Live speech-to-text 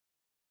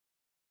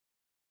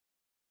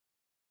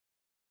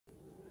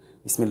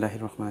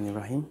বিসমিল্লাহির রহমানির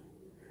রহিম।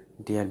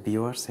 Dear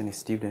viewers and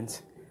students,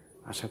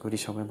 আশা করি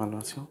সবাই ভালো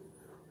আছো।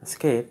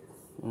 আজকে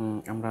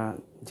আমরা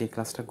যে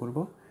ক্লাসটা করব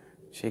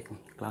সেই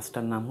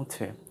ক্লাসটার নাম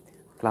হচ্ছে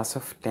ক্লাস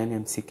অফ 10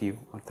 MCQ,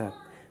 অর্থাৎ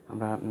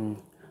আমরা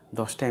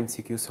 10টা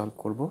MCQ সলভ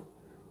করব।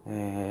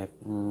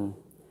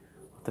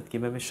 অর্থাৎ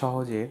কীভাবে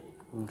সহজে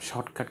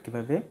শর্টকাট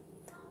কীভাবে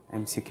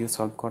MCQ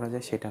সলভ করা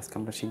যায় সেটা আজকে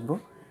আমরা শিখব।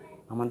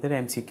 আমাদের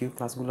MCQ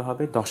ক্লাসগুলো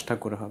হবে 10টা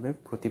করে হবে,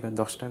 প্রতিবার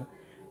 10টা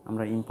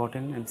আমরা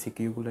ইম্পর্টেন্ট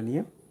MCQগুলো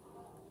নিয়ে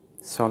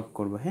সলভ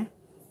করব। হ্যাঁ,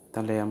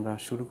 তাহলে আমরা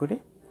শুরু করি।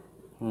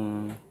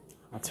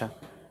 আচ্ছা,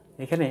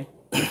 এখানে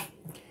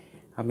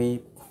আমি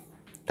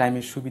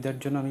টাইমের সুবিধার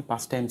জন্য আমি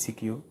 5টা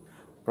MCQ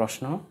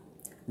প্রশ্ন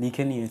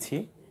লিখে নিয়েছি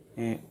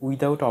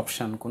উইদাউট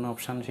অপশান, কোনো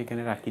অপশান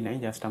সেখানে রাখি নাই,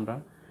 জাস্ট আমরা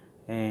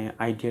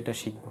আইডিয়াটা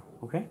শিখব।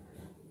 ওকে,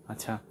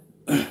 আচ্ছা,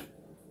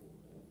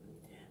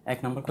 1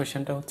 নম্বর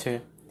কোয়েশ্চেনটা হচ্ছে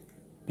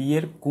পি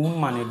এর কোন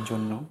মানের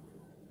জন্য।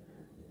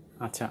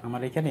 আচ্ছা,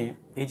 আমার এখানে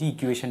এই যে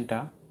ইকুয়েশনটা,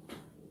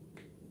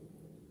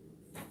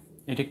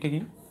 এটা একটা কি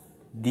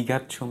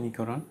দ্বিঘাত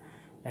সমীকরণ,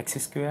 x²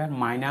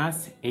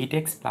 -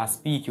 8x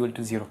 + p =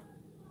 0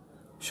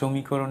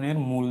 সমীকরণের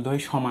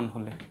মূলদ্বয় সমান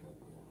হলে।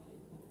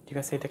 ঠিক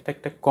আছে, এটা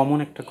একটা কমন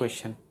একটা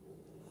কোয়েশ্চেন।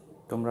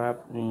 তোমরা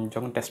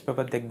যখন টেস্ট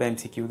পেপার দেখবা,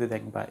 MCQতে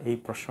দেখবা, এই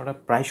প্রশ্নটা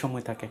প্রায়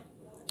সময় থাকে।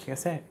 ঠিক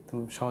আছে, একদম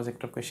সহজ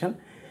একটা কোয়েশ্চেন।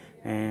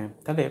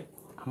 তাহলে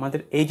আমাদের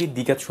এই যে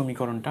দ্বিঘাত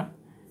সমীকরণটা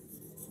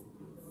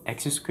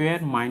x²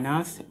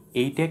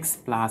 - 8x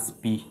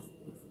 + p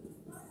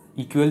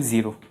 =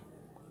 0,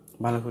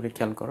 ভালো করে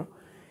খেয়াল করো।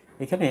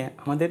 এখানে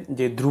আমাদের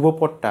যে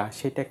ধ্রুবপদটা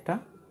সেটা একটা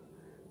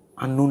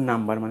আননোন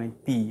নাম্বার, মানে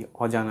পি,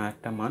 অজানা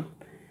একটা মান।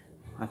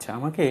 আচ্ছা,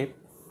 আমাকে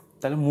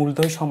তাহলে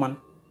মূলদ্বয় সমান,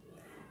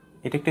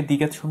 এটা একটা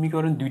দ্বিঘাত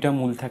সমীকরণ, 2টা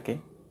মূল থাকে।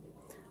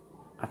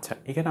 আচ্ছা,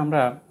 এখানে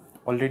আমরা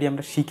অলরেডি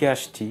শিখে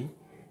আসছি,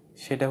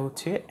 সেটা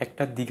হচ্ছে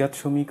একটা দ্বিঘাত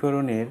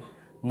সমীকরণের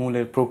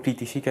মূলের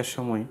প্রকৃতি শিখার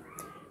সময়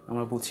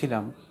আমরা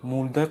বলছিলাম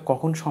মূলদ্বয়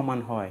কখন সমান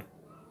হয়।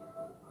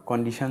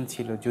 কন্ডিশন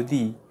ছিল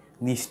যদি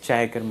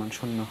নিশ্চায়কের মান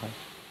 0 হয়,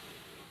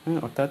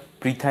 অর্থাৎ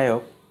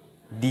পৃথায়ক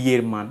ডি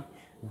এর মান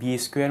b²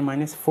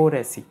 -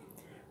 4ac।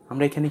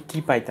 আমরা এখানে কি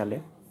পাই তাহলে,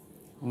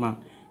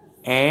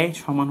 এ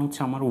সমান হচ্ছে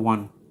আমার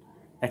 1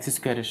 x²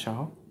 এর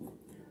সহগ,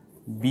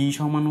 বি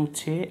সমান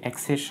হচ্ছে x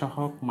এর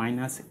সহগ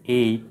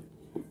 -8,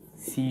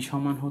 সি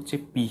সমান হচ্ছে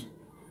p।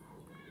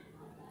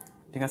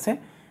 ঠিক আছে,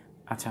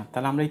 আচ্ছা,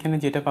 তাহলে আমরা এখানে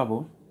যেটা পাবো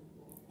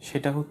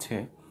সেটা হচ্ছে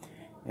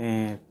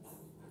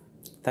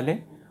তাহলে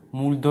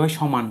মূলদ্বয়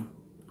সমান,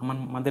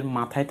 আমাদের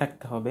মাথায়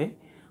থাকতে হবে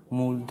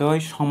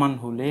মূলদ্বয় সমান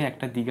হলে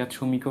একটা দ্বিঘাত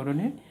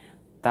সমীকরণে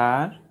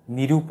তার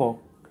নিরূপক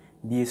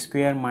b² -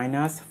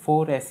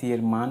 4ac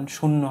এর মান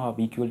 0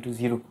 হবে, =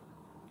 0।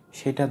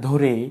 সেটা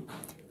ধরে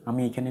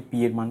আমি এখানে p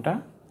এর মানটা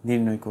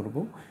নির্ণয় করব।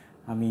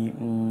 আমি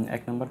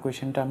 1 নম্বর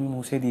কোয়েশ্চেনটা আমি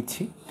মুছে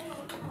দিচ্ছি।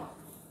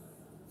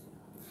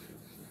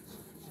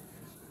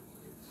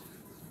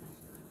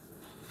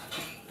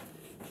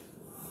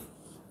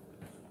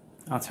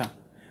 আচ্ছা,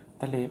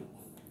 তাহলে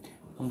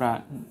আমরা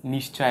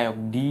নিশ্চায়ক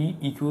d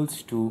 =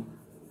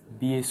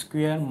 b²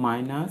 -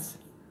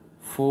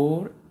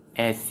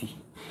 4ac,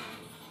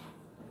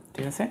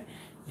 ঠিক আছে,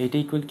 এটা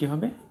ইকুয়াল কী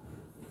হবে,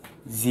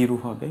 0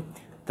 হবে।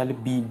 তাহলে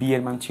বি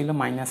এর মান ছিল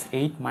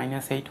 -8,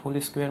 -8 হোল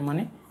স্কোয়ার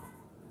মানে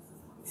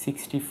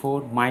 64,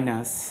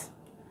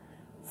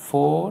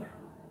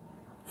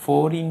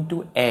 -4 ইন্টু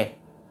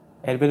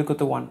এর ভ্যালু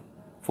কত, 1,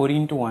 4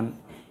 ইন্টু 1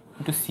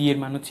 ইন্টু সি এর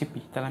মান হচ্ছে পি।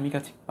 তাহলে আমি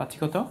পাচ্ছি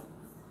কত,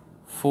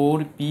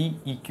 4p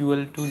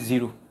 =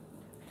 0।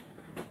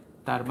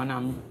 তার মানে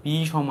আমি পি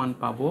সমান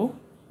পাবো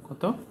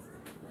কত,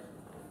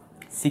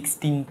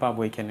 16 পাবো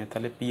এখানে।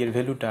 তাহলে পি এর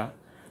ভ্যালুটা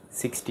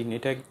 16।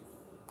 এটা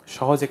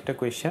সহজ একটা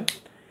কোয়েশ্চেন।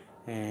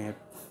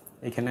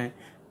 এখানে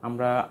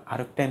আমরা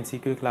আরও একটা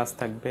MCQ ক্লাস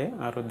থাকবে,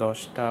 আরও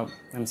 10টা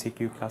MCQ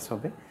ক্লাস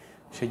হবে,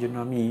 সেই জন্য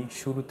আমি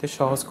শুরুতে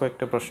সহজ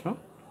কয়েকটা প্রশ্ন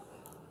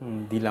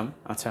দিলাম।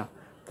 আচ্ছা,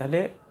 তাহলে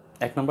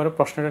 1 নম্বরের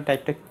প্রশ্নটা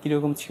টাইপটা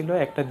কীরকম ছিল,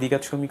 একটা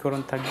দ্বিঘাত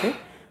সমীকরণ থাকবে,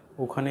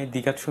 ওখানে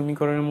দ্বিঘাত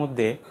সমীকরণের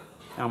মধ্যে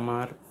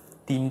আমার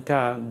 3টা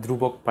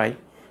ধ্রুবক পাই,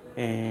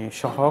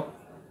 সহগ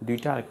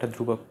 2টা, আরেকটা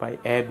ধ্রুবক পাই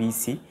a b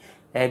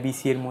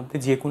c এর মধ্যে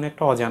যে কোনো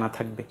একটা অজানা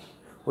থাকবে,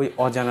 ওই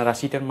অজানা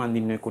রাশিটার মান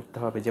নির্ণয় করতে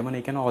হবে। যেমন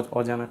এখানে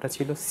অজানাটা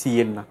ছিল সি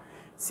এর না,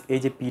 এই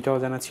যে পিটা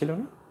অজানা ছিল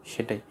না,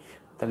 সেটাই।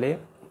 তাহলে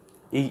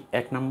এই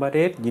 1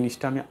 নম্বরের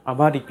জিনিসটা আমি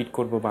আবার রিপিট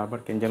করব বারবার,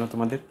 যেন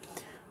তোমাদের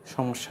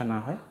সমস্যা না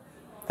হয়।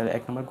 তাহলে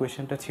 1 নম্বর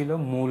কোয়েশ্চেনটা ছিল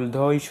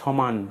মূলদ্বয়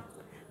সমান,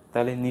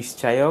 তাহলে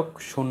নিশ্চায়ক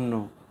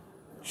 0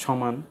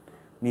 সমান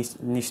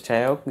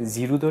নিশ্চায়ক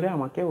 0 ধরে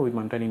আমাকে ওই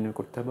মানটা নির্ণয়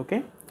করতে হবে। ওকে,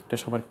 এটা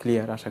সবার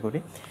ক্লিয়ার আশা করি।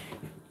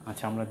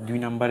 আচ্ছা, আমরা 2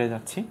 নম্বরে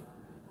যাচ্ছি।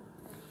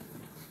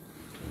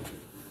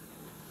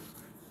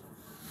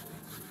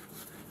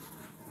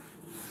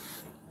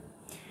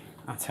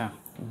 আচ্ছা,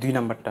 2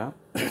 নম্বরটা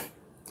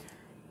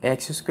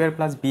x²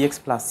 + bx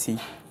 + c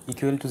 =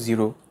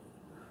 0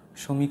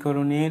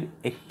 সমীকরণের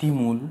একটি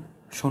মূল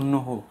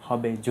 0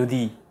 হবে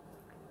যদি।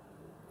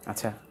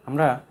 আচ্ছা,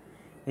 আমরা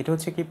এটা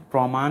হচ্ছে কি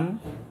প্রমাণ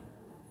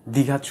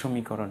দ্বিঘাত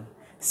সমীকরণ,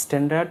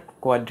 স্ট্যান্ডার্ড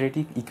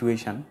কোয়াড্রেটিক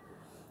ইকুয়েশন।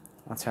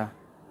 আচ্ছা,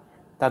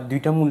 তার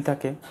দুইটা মূল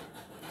থাকে,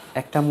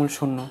 একটা মূল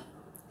শূন্য।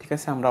 ঠিক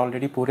আছে, আমরা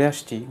অলরেডি পড়ে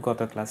আসছি গত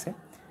ক্লাসে।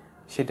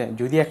 সেটা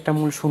যদি একটা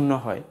মূল শূন্য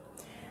হয়,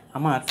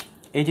 আমার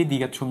এই যে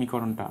দ্বিঘাত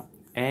সমীকরণটা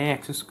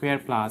ax²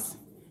 plus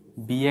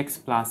bx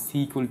plus c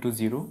equal to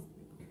 0,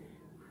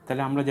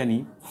 তাহলে আমরা জানি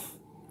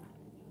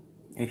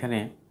এখানে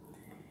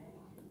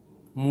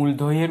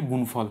মূলদ্বয়ের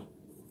গুণফল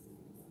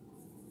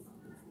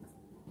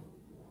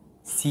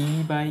c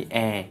বাই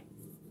a,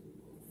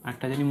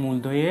 একটা জানি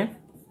মূলদ্বয়ের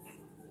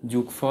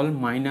যোগফল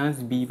মাইনাস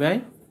b বাই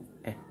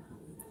a।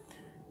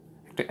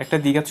 একটা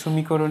দ্বিঘাত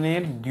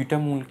সমীকরণের দুইটা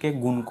মূলকে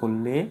গুণ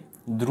করলে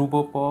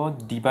ধ্রুবপদ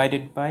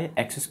ডিভাইডেড বাই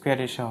x²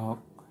 এর সহগ,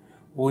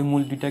 ওই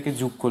মূল দুইটাকে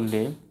যোগ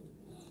করলে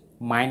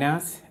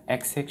মাইনাস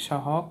xx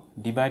সহগ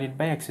ডিভাইডেড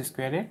বাই x²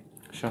 এর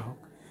সহগ।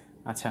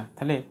 আচ্ছা,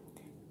 তাহলে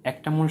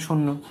একটা মূল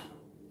শূন্য,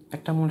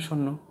 একটা মূল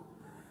শূন্য,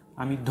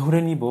 আমি ধরে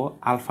নিব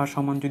আলফা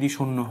সমান যদি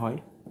শূন্য হয়,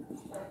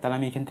 তাহলে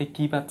আমি এখান থেকে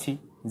কী পাচ্ছি,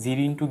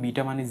 0 ইন্টু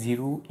বিটা মানে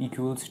 0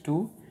 ইকুয়ালস টু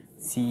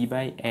সি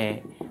বাই এ।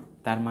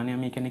 তার মানে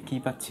আমি এখানে কী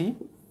পাচ্ছি,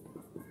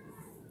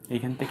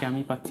 এখান থেকে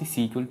আমি পাচ্ছি সি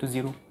ইকুয়াল টু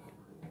 0।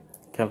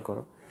 খেয়াল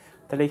করো,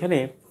 তাহলে এখানে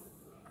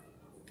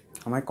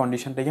আমার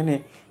কন্ডিশনটা, এখানে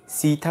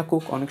সি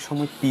থাকুক, অনেক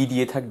সময় পি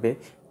দিয়ে থাকবে,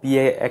 P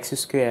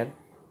x²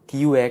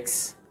 Q x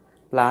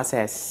plus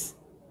S.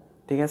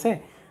 ঠিক আছে,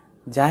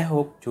 যাই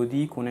হোক, যদি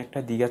কোনো একটা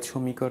দ্বিঘাত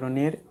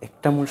সমীকরণের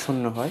একটা মূল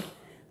শূন্য হয়,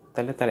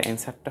 তাহলে তার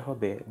অ্যান্সারটা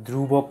হবে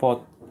ধ্রুবপদ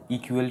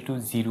ইকুয়াল টু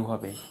 0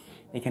 হবে।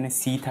 এখানে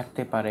সি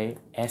থাকতে পারে,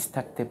 এস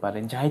থাকতে পারে,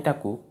 যাই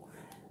থাকুক,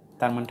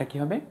 তার মানটা কী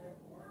হবে,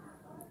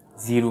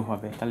 0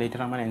 হবে। তাহলে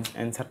এটার আমার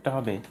অ্যান্সারটা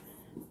হবে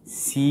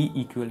সি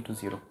ইকুয়াল টু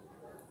 0।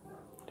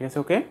 ঠিক আছে,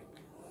 ওকে।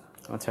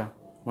 আচ্ছা,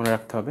 মনে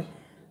রাখতে হবে।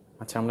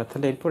 আচ্ছা, আমরা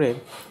তাহলে এরপরে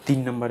 3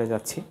 নম্বরে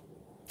যাচ্ছি।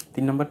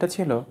 3 নম্বরটা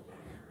ছিল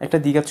একটা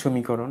দ্বিঘাত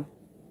সমীকরণ,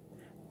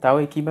 তাও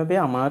একইভাবে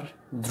আমার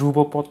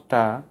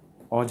ধ্রুবপদটা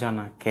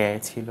অজানা কে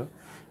ছিল।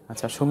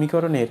 আচ্ছা,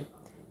 সমীকরণের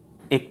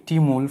একটি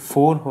মূল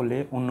 4 হলে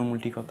অন্য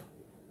মূলটি কত?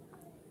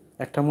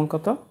 একটা মূল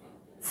কত?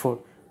 4।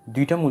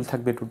 দুইটা মূল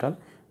থাকবে টোটাল,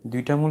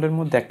 দুইটা মূলের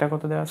মধ্যে একটা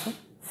কত দেওয়া আছে?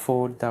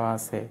 4 দেওয়া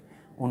আছে।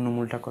 অন্য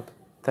মূলটা কত?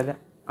 তাহলে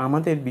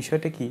আমাদের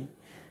বিষয়টা কি,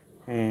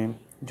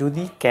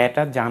 যদি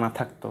ক্যাটা জানা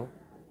থাকতো,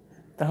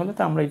 তাহলে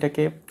তো আমরা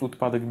এটাকে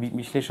উৎপাদক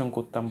বিশ্লেষণ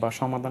করতাম বা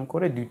সমাধান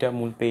করে দুইটা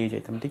মূল পেয়ে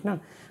যেতাম, ঠিক না?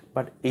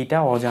 বাট এটা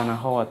অজানা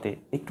হওয়াতে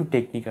একটু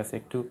টেকনিক আছে,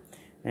 একটু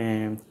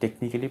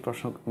টেকনিক্যালি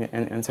প্রশ্ন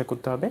অ্যান্সার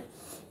করতে হবে,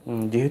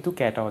 যেহেতু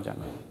ক্যাটা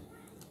অজানা।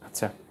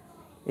 আচ্ছা,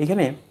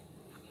 এখানে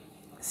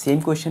সেম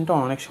কোয়েশ্চেনটা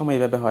অনেক সময়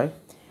এভাবে হয়,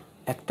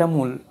 একটা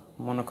মূল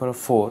মনে করো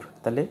 4,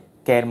 তাহলে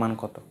ক্যার মান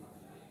কত?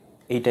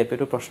 এই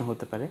টাইপেরও প্রশ্ন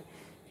হতে পারে।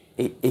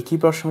 এই একই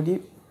প্রশ্নটি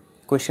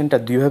কোয়েশ্চেনটা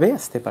দুইভাবে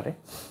আসতে পারে।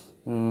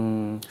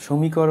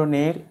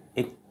 সমীকরণের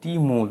একটি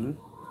মূল,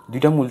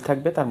 দুইটা মূল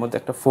থাকবে, তার মধ্যে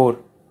একটা 4,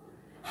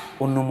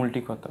 অন্য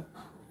মূলটি কত?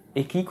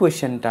 একই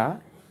কোয়েশ্চেনটা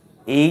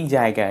এই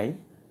জায়গায়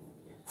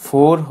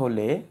 4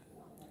 হলে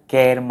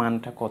ক্যার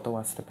মানটা কত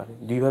আসতে পারে?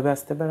 দুইভাবে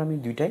আসতে পারে, আমি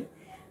দুইটাই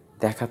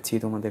দেখাচ্ছি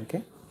তোমাদেরকে।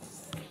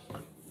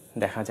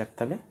 দেখা যাক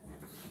তাহলে।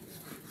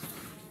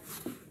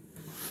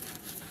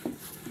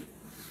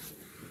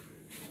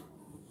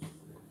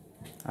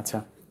 আচ্ছা,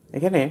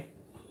 এখানে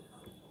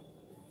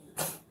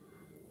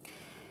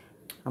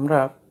আমরা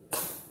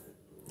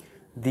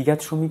দ্বিঘাত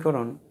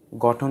সমীকরণ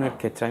গঠনের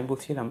ক্ষেত্রে আমি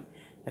বলছিলাম,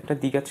 একটা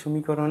দ্বিঘাত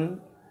সমীকরণ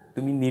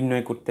তুমি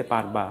নির্ণয় করতে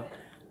পারবা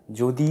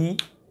যদি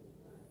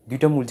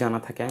দুইটা মূল জানা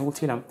থাকে। আমি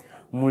বলছিলাম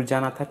মূল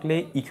জানা থাকলে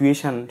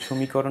ইকুয়েশান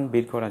সমীকরণ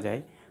বের করা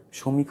যায়,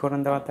 সমীকরণ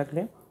দেওয়া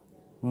থাকলে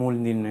মূল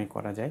নির্ণয়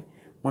করা যায়।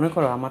 মনে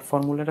করো আমার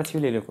ফর্মুলাটা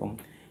ছিল এরকম,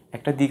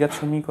 একটা দ্বিঘাত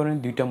সমীকরণের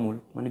দুইটা মূল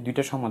মানে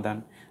দুইটা সমাধান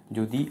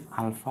যদি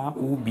আলফা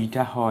ও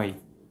বিটা হয়,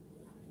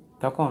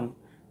 তখন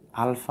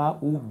আলফা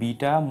ও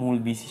বিটা মূল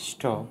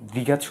বিশিষ্ট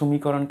দ্বিঘাত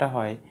সমীকরণটা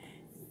হয়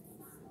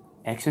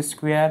x²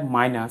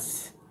 মাইনাস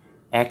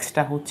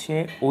এক্সটা হচ্ছে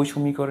ওই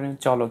সমীকরণের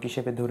চলক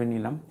হিসেবে ধরে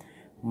নিলাম,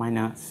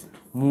 মাইনাস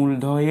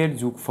মূলদ্বয়ের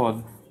যোগফল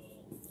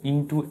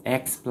ইন্টু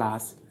এক্স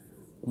প্লাস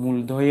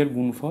মূলদ্বয়ের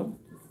গুণফল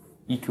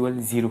ইকুয়াল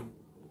 0।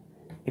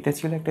 এটা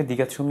ছিল একটা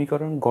দ্বিঘাত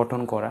সমীকরণ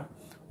গঠন করা,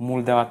 মূল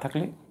দেওয়া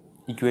থাকলে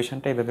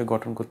ইকুয়েশনটা এভাবে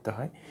গঠন করতে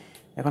হয়।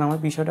 এখন আমার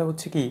বিষয়টা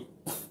হচ্ছে কি,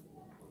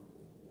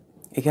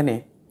 এখানে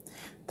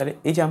তাহলে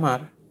এই যে আমার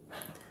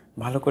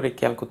ভালো করে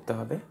খেয়াল করতে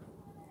হবে,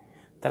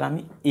 তাহলে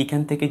আমি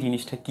এখান থেকে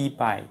জিনিসটা কি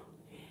পাই,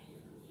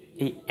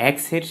 এই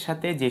এক্সের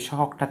সাথে যে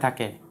সহগটা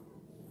থাকে,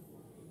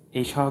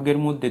 এই সহগের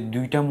মধ্যে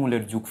দুইটা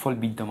মূলের যোগফল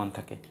বিদ্যমান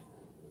থাকে।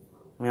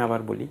 আমি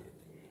আবার বলি,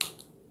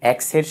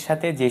 এক্সের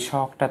সাথে যে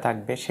সহগটা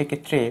থাকবে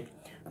সেক্ষেত্রে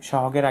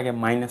সহগের আগে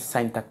মাইনাস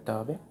সাইন থাকতে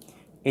হবে।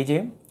 এই যে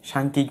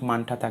সাংখ্যিক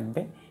মানটা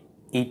থাকবে,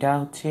 এইটা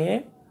হচ্ছে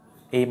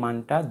এই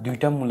মানটা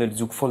দুইটা মূলের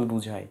যোগফল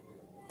বোঝায়।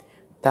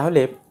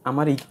 তাহলে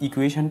আমার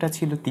ইকুয়েশনটা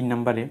ছিল 3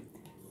 নম্বরে,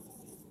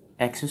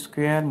 x²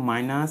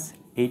 minus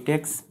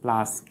 8x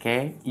plus K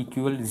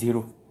equal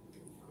 0।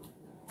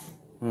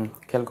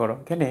 খেয়াল করো,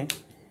 এখানে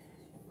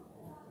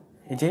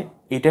এই যে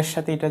এটার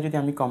সাথে এটা যদি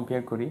আমি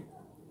কম্পেয়ার করি,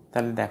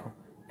 তাহলে দেখো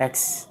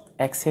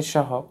এক্সের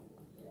সহগ,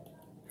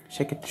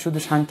 সেক্ষেত্রে শুধু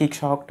সাংখ্যিক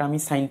সহগটা আমি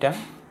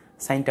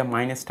সাইনটা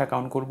মাইনাসটা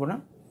কাউন্ট করব না।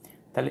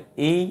 তাহলে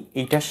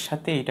এইটার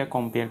সাথে এটা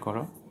কম্পেয়ার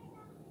করো,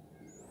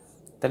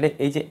 তাহলে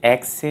এই যে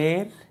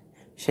এক্সের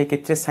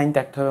সেক্ষেত্রে সাইন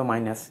থাকতে হবে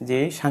মাইনাস, যে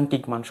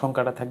সাংখ্যিক মান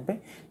সংখ্যাটা থাকবে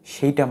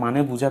সেইটা মানে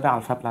বোঝাবে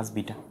আলফা প্লাস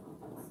বিটা।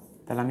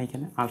 তাহলে আমি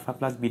এখানে আলফা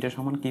প্লাস বিটা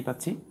সমান কী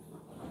পাচ্ছি?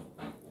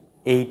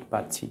 8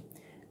 পাচ্ছি।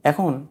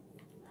 এখন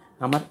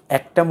আমার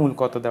একটা মূল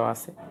কত দেওয়া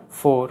আছে?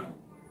 4।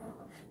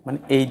 মানে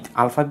এই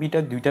আলফা বিটা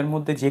দুইটার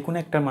মধ্যে যে কোনো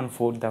একটা মান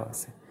 4 দেওয়া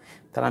আছে।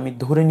 তাহলে আমি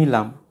ধরে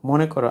নিলাম,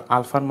 মনে করো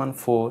আলফার মান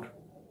 4,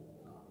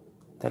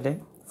 তাহলে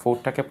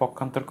 4টাকে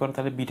পক্ষান্তর করো,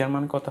 তাহলে বিটার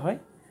মান কত হয়?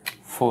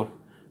 4।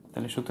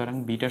 তাহলে সুতরাং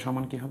বিটা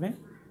সমান কী হবে?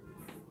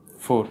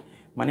 4।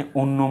 মানে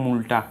অন্য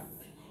মূলটা,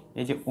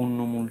 এই যে অন্য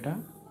মূলটা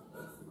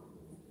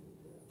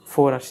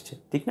 4 আসছে,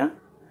 ঠিক না?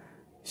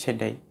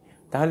 সেটাই।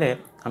 তাহলে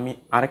আমি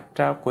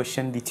আরেকটা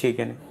কোয়েশ্চেন দিচ্ছি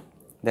এখানে,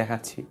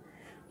 দেখাচ্ছি।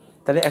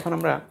 তাহলে এখন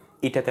আমরা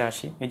এটাতে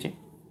আসি। এই যে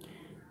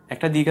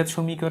একটা দ্বিঘাত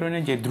সমীকরণে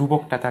যে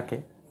ধ্রুবকটা থাকে,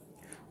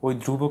 ওই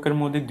ধ্রুবকের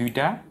মধ্যে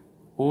দুইটা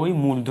ওই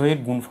মূলদ্বয়ের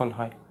গুণফল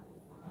হয়।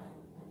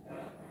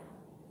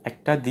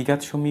 একটা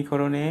দ্বিঘাত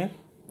সমীকরণে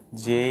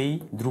যেই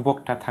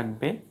ধ্রুবকটা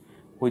থাকবে,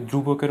 ওই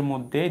ধ্রুবকের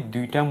মধ্যে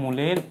দুইটা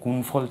মূলের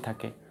গুণফল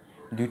থাকে।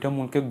 দুইটা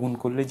মূলকে গুণ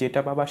করলে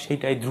যেটা পাবা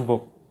সেটাই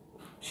ধ্রুবক,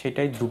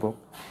 সেটাই ধ্রুবক।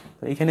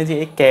 তো এখানে যে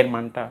এই ক্যার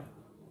মানটা,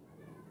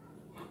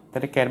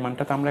 তাহলে ক্যার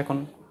মানটা তো আমরা এখন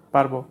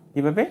পারবো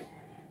কীভাবে?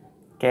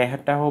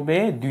 ক্যারটা হবে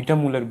দুইটা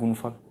মূলের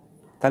গুণফল।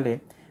 তাহলে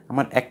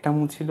আমার একটা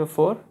মূল ছিল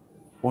 4,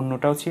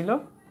 অন্যটাও ছিল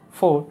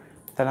 4,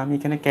 তাহলে আমি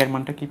এখানে ক্যার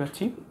মানটা কী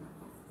পাচ্ছি?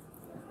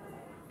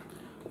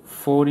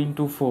 4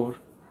 × 4,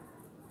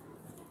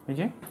 এই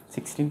যে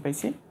 16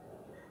 পাইছি।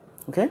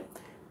 ওকে,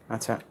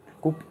 আচ্ছা,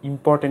 খুব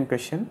ইম্পর্টেন্ট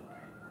কোয়েশ্চেন,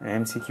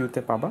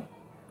 এমসিকিউতে পাবা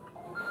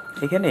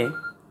এখানে।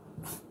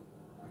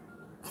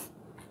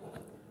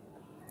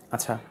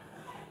 আচ্ছা,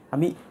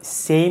 আমি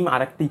সেম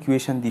আরেকটা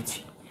ইকুয়েশন দিচ্ছি,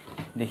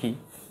 দেখি।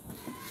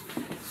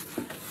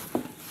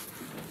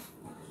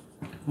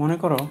 মনে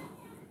করো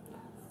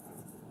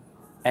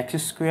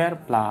x²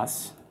 plus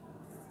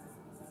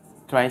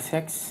thrice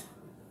x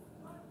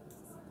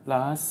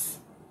plus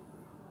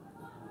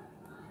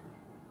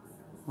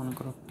মনে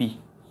করো পি।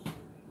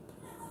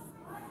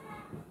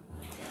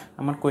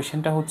 আমার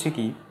কোয়েশ্চেনটা হচ্ছে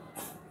কি,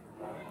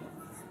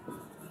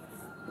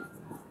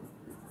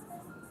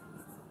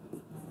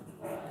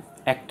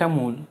 একটা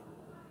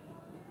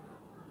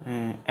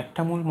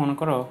মূল মনে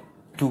করো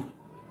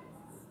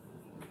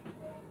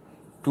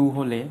 2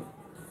 হলে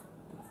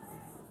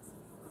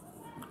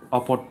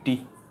অপরটি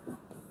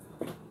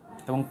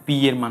এবং পি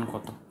এর মান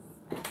কত?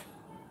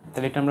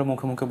 তাহলে এটা আমরা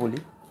মুখে মুখে বলি।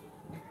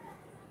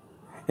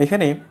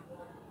 এখানে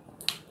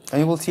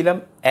আমি বলছিলাম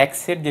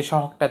এক্সের যে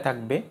সহগটা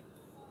থাকবে,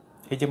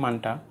 এই যে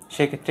মানটা,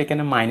 সেক্ষেত্রে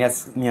এখানে মাইনাস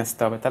নিয়ে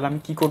আসতে হবে। তাহলে আমি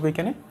কি করবো?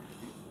 এখানে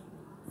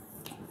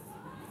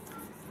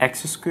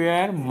x²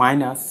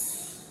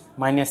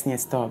 মাইনাস নিয়ে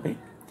আসতে হবে।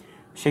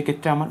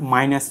 সেক্ষেত্রে আমার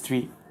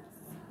 -3,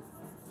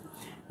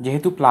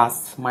 যেহেতু প্লাস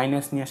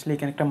মাইনাস নিয়ে আসলে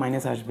এখানে একটা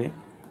মাইনাস আসবে,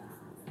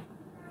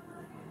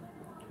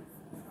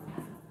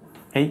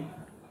 এই,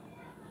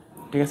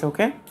 ঠিক আছে?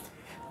 ওকে,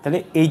 তাহলে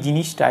এই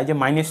জিনিসটা, এই যে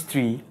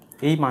 -3,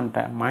 এই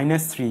মানটা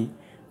 -3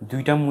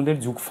 দুইটা মূলের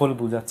যোগফল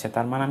বোঝাচ্ছে।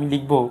 তার মানে আমি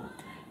লিখব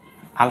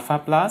আলফা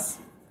প্লাস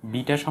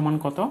বিটা সমান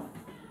কত?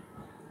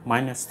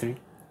 -3।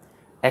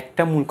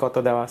 একটা মূল কত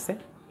দেওয়া আছে?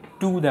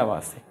 2 দেওয়া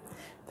আছে।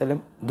 তাহলে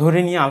ধরে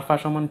নিয়ে আলফা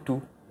সমান 2,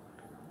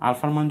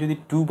 আলফার মান যদি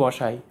 2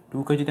 বসাই,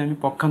 2কে যদি আমি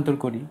পক্ষান্তর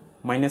করি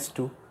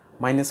 -2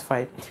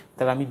 -5,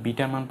 তাহলে আমি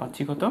বিটার মান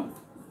পাচ্ছি কত?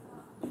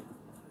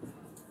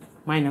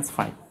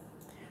 -5।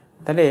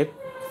 তাহলে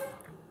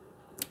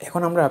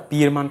এখন আমরা পি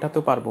এর মানটা তো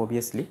পারবো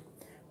অবভিয়াসলি।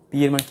 পি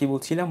এর মান কি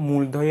বলছিলাম?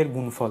 মূলদ্বয়ের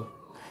গুণফল।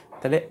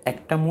 তাহলে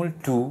একটা মূল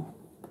 2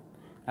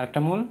 আর একটা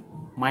মূল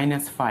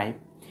 -5,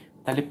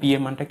 তাহলে পি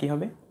এর মানটা কি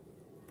হবে?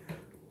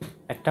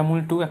 একটা মূল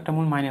 2, একটা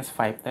মূল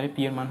 -5, তাহলে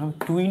পি এর মান হবে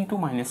 2 ×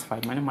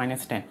 -5 মানে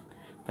 -10।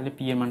 তাহলে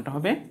পি এর মানটা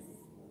হবে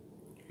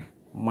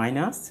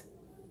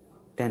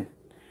 -10।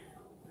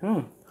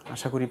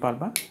 আশা করি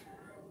পারবা।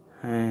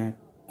 হ্যাঁ,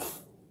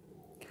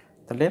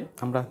 তাহলে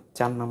আমরা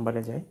 4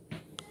 নম্বরে যাই।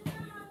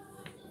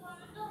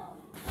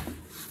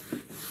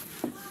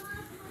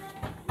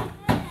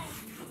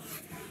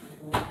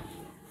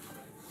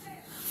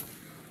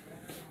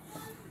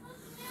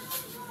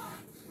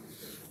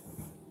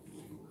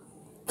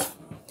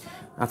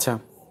 আচ্ছা,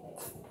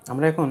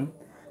 আমরা এখন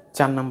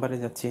 4 নম্বরে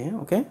যাচ্ছি।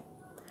 ওকে,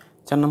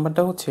 4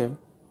 নম্বরটা হচ্ছে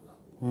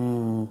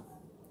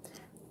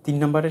 3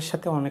 নম্বরের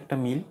সাথে অনেকটা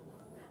মিল,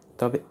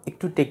 তবে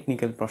একটু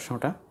টেকনিক্যাল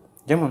প্রশ্নটা।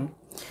 যেমন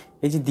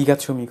এই যে দ্বিঘাত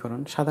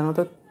সমীকরণ, সাধারণত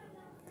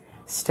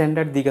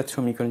স্ট্যান্ডার্ড দ্বিঘাত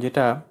সমীকরণ,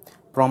 যেটা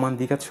প্রমাণ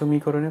দ্বিঘাত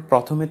সমীকরণে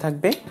প্রথমে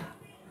থাকবে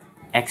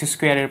x²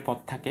 এর পদ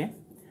থাকে,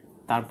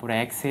 তারপরে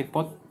x এর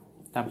পদ,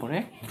 তারপরে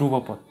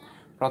ধ্রুবপদ।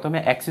 প্রথমে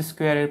x²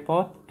 এর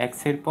পদ, x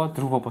এর পদ,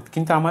 ধ্রুবপদ।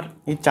 কিন্তু আমার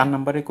এই 4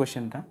 নম্বরের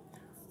কোয়েশ্চেনটা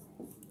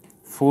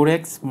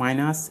 4x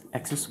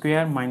 - x² -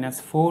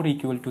 4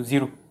 =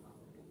 0,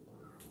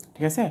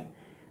 ঠিক আছে?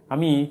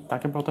 আমি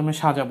তাকে প্রথমে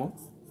সাজাবো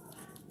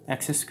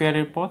x²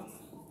 এর পদ,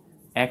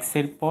 x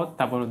এর পদ,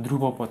 তারপর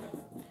ধ্রুবপদ।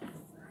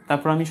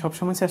 তারপর আমি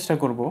সবসময় চেষ্টা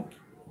করব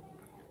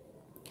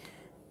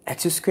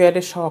x²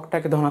 এর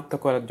সহগটাকে ধনাত্মক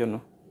করার জন্য।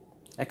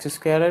 x²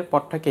 এর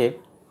পদটাকে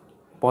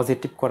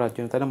পজিটিভ করার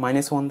জন্য তাহলে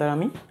 -1 দ্বারা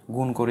আমি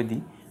গুণ করে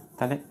দিই,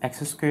 তাহলে x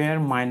square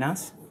minus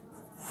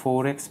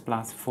 4x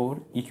plus 4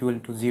 equal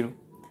to 0।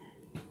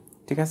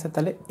 ঠিক আছে,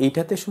 তাহলে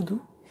এইটাতে শুধু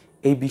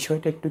এই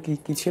বিষয়টা একটু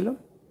কী ছিল,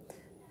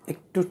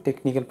 একটু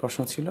টেকনিক্যাল প্রশ্ন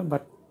ছিল,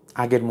 বাট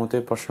আগের মতো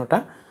প্রশ্নটা।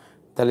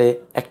 তাহলে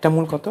একটা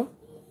মূল কত,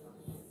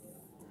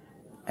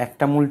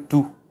 একটা মূল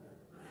 2।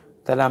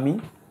 তাহলে আমি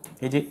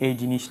এই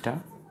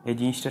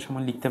জিনিসটা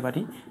সমান লিখতে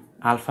পারি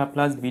আলফা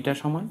প্লাস বিটা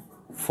সমান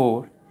 4,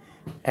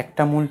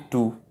 একটা মূল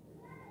 2।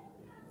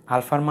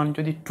 আলফার মান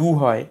যদি 2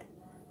 হয়,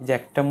 যে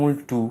একটা মূল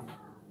 2,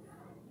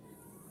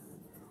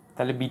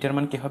 তাহলে বিটার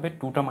মান কী হবে,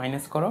 2টা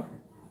মাইনাস করো,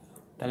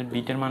 তাহলে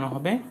বিটার মানও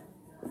হবে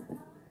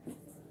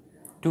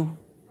 2,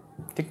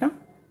 ঠিক না?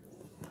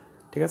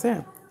 ঠিক আছে,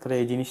 তাহলে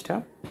এই জিনিসটা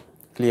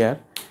ক্লিয়ার।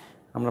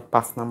 আমরা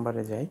 5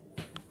 নাম্বারে যাই।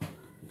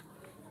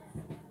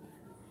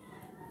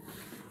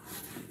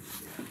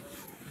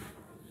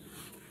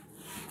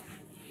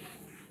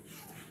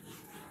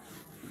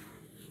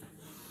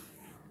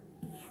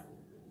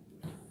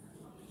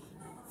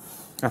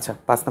 আচ্ছা,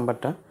 5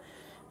 নাম্বারটা,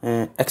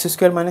 x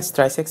square minus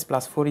 3x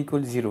plus 4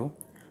 equal 0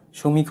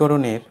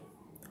 সমীকরণের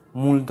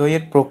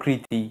মূলদ্বয়ের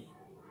প্রকৃতি।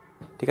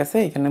 ঠিক আছে,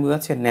 এখানে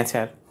বোঝাচ্ছে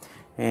নেচার,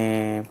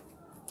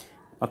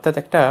 অর্থাৎ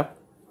একটা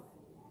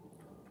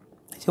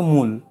যে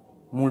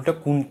মূলটা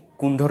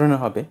কোন ধরনের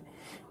হবে,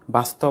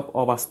 বাস্তব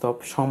অবাস্তব,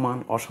 সমান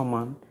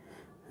অসমান,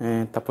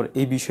 তারপর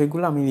এই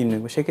বিষয়গুলো আমি নির্ণয়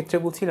করব। সেক্ষেত্রে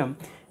বলছিলাম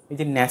এই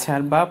যে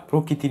নেচার বা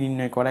প্রকৃতি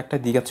নির্ণয় করা একটা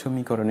দ্বিঘাত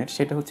সমীকরণের,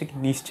 সেটা হচ্ছে কি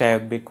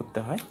নিশ্চায়ক বের করতে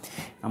হয়।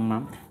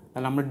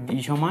 তাহলে আমরা ডি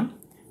সমান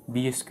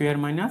বি স্কোয়ার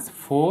মাইনাস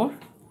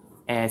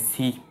 4ac,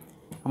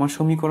 আমার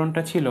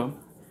সমীকরণটা ছিল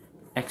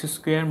x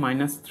square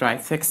minus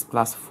 3x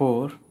plus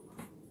 4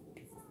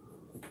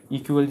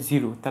 equal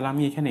 0। তাহলে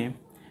আমি এখানে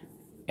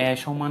এ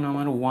সমান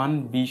আমার 1,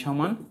 বি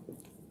সমান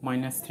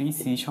 -3,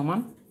 সি সমান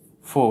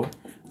 4,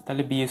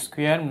 তাহলে B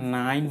square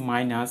 9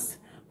 minus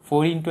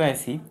 4 into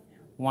ac,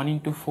 1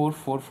 into 4,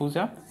 4 4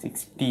 যা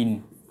 16,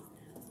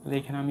 তাহলে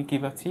এখানে আমি কী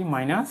পাচ্ছি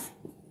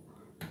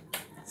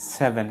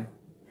 -7।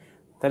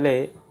 তাহলে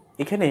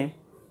এখানে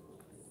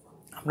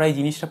আমরা এই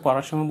জিনিসটা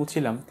পড়ার সময়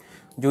বুঝছিলাম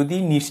যদি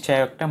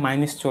নিশ্চয়কটা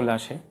মাইনাস চলে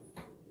আসে,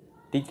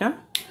 ঠিক না?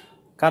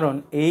 কারণ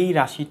এই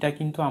রাশিটা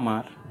কিন্তু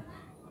আমার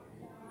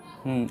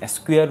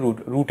স্কোয়ার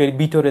রুটের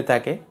ভিতরে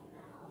থাকে,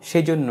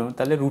 সেই জন্য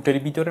তাহলে রুটের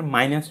ভিতরে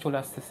মাইনাস চলে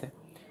আসতেছে,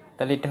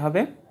 তাহলে এটা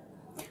হবে,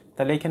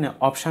 তাহলে এখানে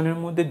অপশানের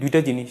মধ্যে দুইটা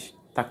জিনিস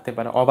থাকতে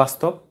পারে,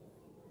 অবাস্তব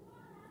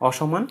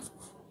অসমান,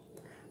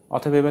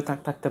 অথবা এবার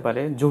থাকতে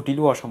পারে জটিল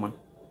ও অসমান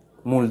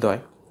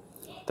মূলদ্বয়।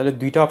 তাহলে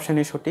দুইটা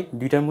অপশানে সঠিক,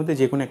 দুইটার মধ্যে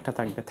যে কোনো একটা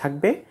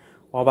থাকবে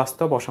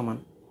অবাস্তব অসমান,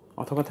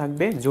 অথবা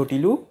থাকবে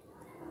জটিল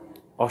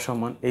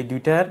অসমান। এই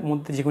দুইটার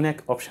মধ্যে যে কোনো এক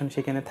অপশান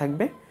সেখানে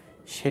থাকবে,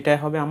 সেটাই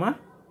হবে আমার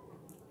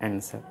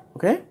অ্যান্সার।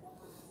 ওকে,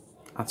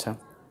 আচ্ছা,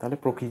 তাহলে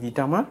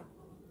প্রকৃতিটা আমার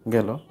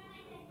গেল।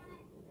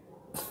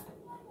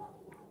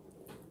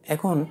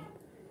 এখন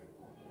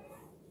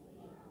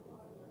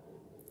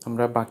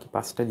আমরা বাকি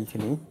 5টা লিখে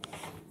নিই।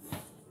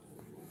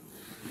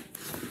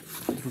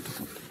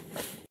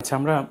 আচ্ছা,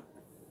 আমরা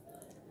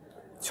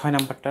 6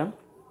 নাম্বারটা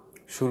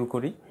শুরু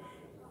করি।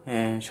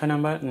 6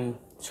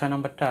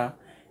 নাম্বারটা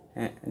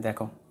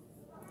দেখো,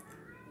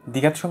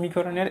 দ্বিঘাত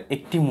সমীকরণের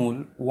একটি মূল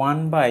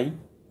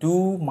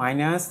 1/2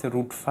 মাইনাস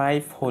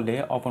 √5 হলে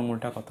অপর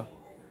মূলটা কত?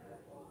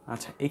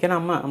 আচ্ছা, এখানে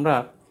আমরা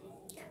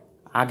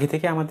আগে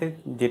থেকে আমাদের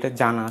যেটা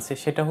জানা আছে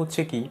সেটা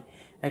হচ্ছে কি,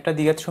 একটা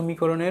দ্বিঘাত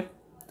সমীকরণের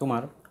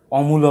তোমার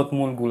অমূলদ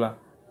মূলগুলা,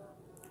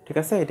 ঠিক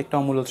আছে, এটা একটা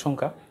অমূলদ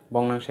সংখ্যা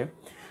ভগ্নাংশে,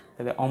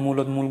 তাহলে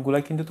অমূলদ মূলগুলা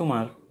কিন্তু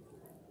তোমার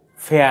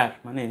ফেয়ার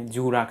মানে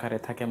জোড় আকারে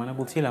থাকে, মানে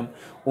বলছিলাম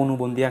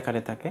অনুবন্ধী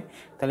আকারে থাকে।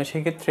 তাহলে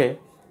সেক্ষেত্রে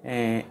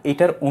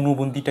এটার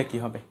অনুবন্ধীটা কি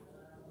হবে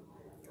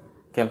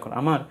খেয়াল করো,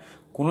 আমার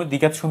কোনো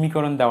দ্বিঘাত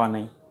সমীকরণ দেওয়া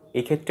নাই,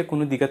 এক্ষেত্রে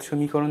কোনো দ্বিঘাত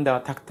সমীকরণ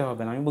দেওয়া থাকতে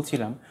হবে না। আমি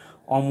বলছিলাম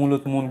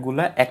অমূলদ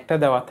মূলগুলা একটা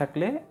দেওয়া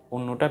থাকলে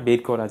অন্যটা বের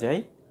করা যায়,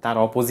 তার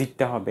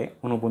অপোজিটটা হবে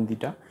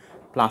অনুবন্ধীটা,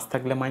 প্লাস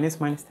থাকলে মাইনাস,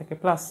 মাইনাস থাকে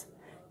প্লাস।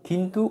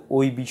 কিন্তু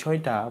ওই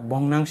বিষয়টা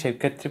ভগ্নাংশের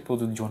ক্ষেত্রে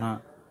প্রযোজ্য না,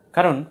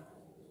 কারণ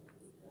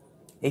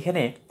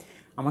এখানে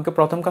আমাকে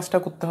প্রথম কাজটা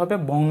করতে হবে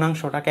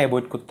ভগ্নাংশটাকে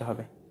অ্যাভয়েড করতে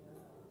হবে।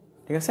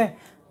 ঠিক আছে,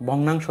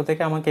 ভগ্নাংশ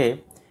থেকে আমাকে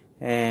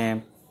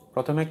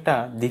প্রথমে একটা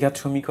দ্বিঘাত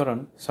সমীকরণ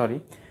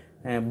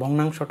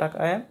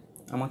ভগ্নাংশটাকে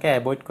আমাকে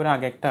অ্যাভয়েড করে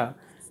আগে একটা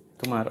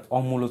তোমার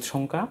অমূলদ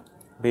সংখ্যা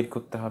বের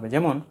করতে হবে।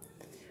 যেমন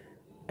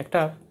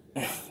একটা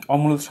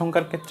অমূলদ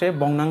সংখ্যার ক্ষেত্রে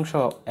ভগ্নাংশ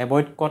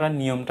অ্যাভয়েড করার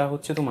নিয়মটা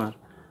হচ্ছে তোমার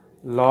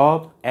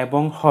লব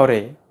এবং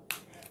হরে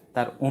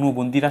তার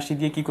অনুবন্ধী রাশি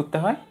দিয়ে কি করতে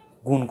হয়,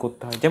 গুণ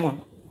করতে হয়। যেমন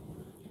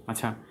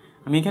আচ্ছা,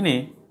 আমি এখানে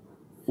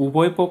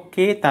উভয়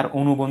পক্ষে তার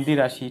অনুবন্ধী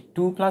রাশি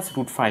 2 প্লাস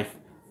 √5,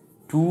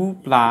 2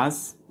 প্লাস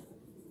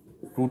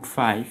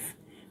 √5,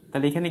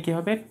 তাহলে এখানে কি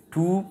হবে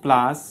 2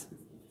 প্লাস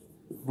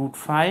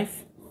 √5,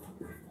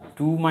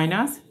 2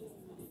 মাইনাস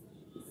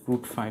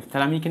 √5।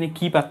 তাহলে আমি এখানে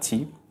কি পাচ্ছি,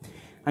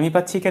 আমি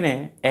পাচ্ছি এখানে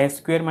a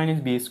square minus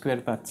B square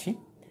পাচ্ছি।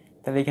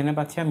 তাহলে এখানে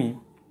পাচ্ছি আমি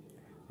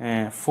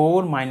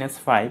 4 মাইনাস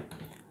 5,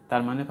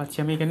 তার মানে পাচ্ছি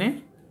আমি এখানে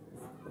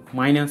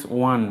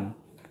 -1।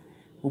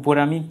 উপরে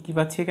আমি কি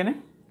পাচ্ছি, এখানে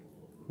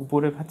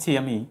উপরে পাচ্ছি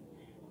আমি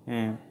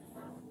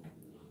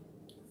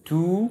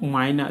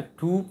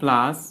 2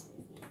 প্লাস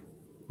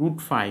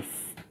 √5,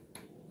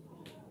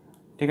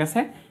 ঠিক আছে।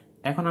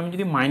 এখন আমি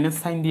যদি মাইনাস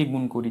সাইন দিয়ে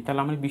গুণ করি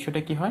তাহলে আমার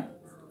বিষয়টা কি হয়,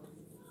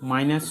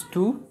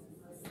 -2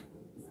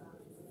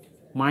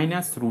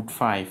 মাইনাস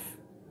 √5।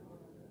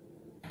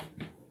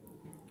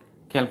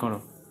 খেয়াল করো,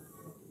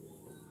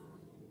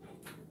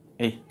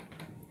 এই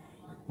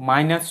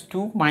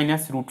 -2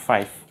 মাইনাস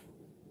 √5,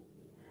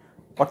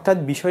 অর্থাৎ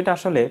বিষয়টা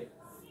আসলে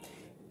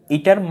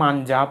এটার মান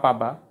যা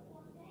পাবা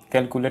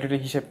ক্যালকুলেটরে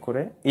হিসেব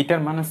করে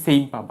এটার মান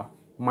সেম পাবা,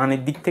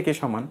 মানের দিক থেকে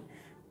সমান,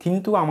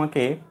 কিন্তু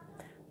আমাকে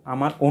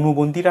আমার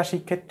অনুবন্ধী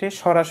রাশির ক্ষেত্রে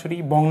সরাসরি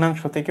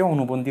ভগ্নাংশ থেকে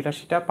অনুবন্ধী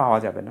রাশিটা পাওয়া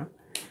যাবে না,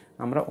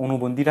 আমরা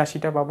অনুবন্ধী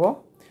রাশিটা পাবো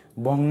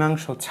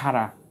ভগ্নাংশ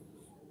ছাড়া,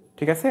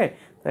 ঠিক আছে।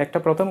 তো একটা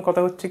প্রথম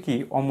কথা হচ্ছে কি,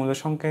 অমূল্য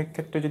সংখ্যার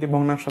ক্ষেত্রে যদি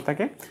ভগ্নাংশ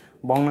থাকে,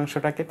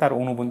 ভগ্নাংশটাকে তার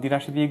অনুবন্ধী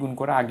রাশি দিয়ে গুণ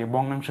করে আগে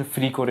ভগ্নাংশ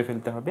ফ্রি করে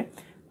ফেলতে হবে,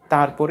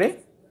 তারপরে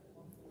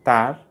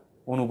তার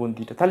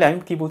অনুবন্ধীটা। তাহলে আমি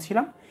কি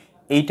বলছিলাম,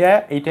 এইটা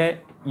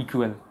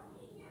ইকুয়াল,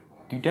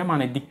 দুইটা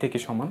মানের দিক থেকে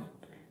সমান,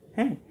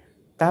 হ্যাঁ।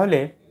 তাহলে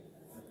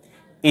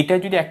এটা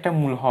যদি একটা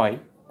মূল হয়,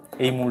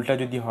 এই মূলটা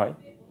যদি হয়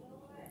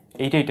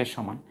এইটার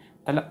সমান,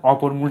 তাহলে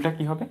অপর মূলটা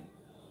কি হবে,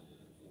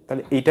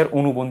 তাহলে এইটার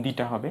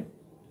অনুবন্ধীটা হবে,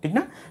 ঠিক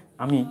না।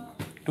 আমি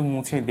একটু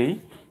মুছে দেই,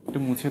 একটু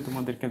মুছে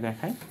তোমাদেরকে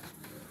দেখাই।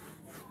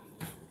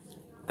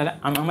 তাহলে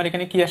আমার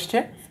এখানে কি আসছে,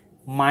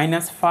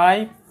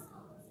 -2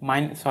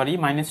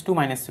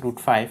 মাইনাস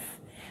 √5,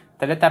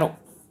 তাহলে তার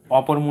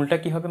অপর মূলটা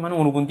কি হবে, মানে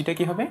অনুবন্ধীটা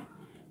কি হবে,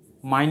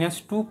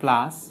 -2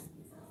 প্লাস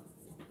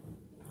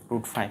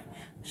 √5।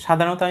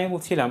 সাধারণত আমি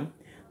বলছিলাম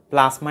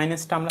প্লাস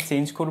মাইনাসটা আমরা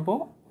চেঞ্জ করব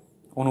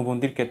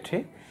অনুবন্ধীর ক্ষেত্রে,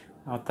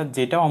 অর্থাৎ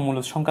যেটা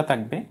অমূলদ সংখ্যা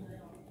থাকবে,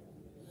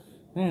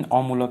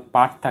 অমূলদ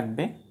পার্ট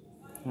থাকবে,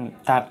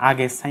 তার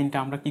আগের সাইনটা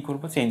আমরা কি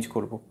করব, চেঞ্জ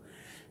করব।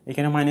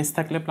 এখানে মাইনাস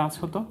থাকলে প্লাস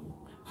হতো,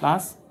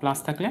 প্লাস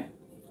থাকলে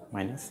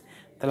মাইনাস,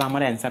 তাহলে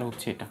আমার অ্যান্সার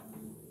হচ্ছে এটা।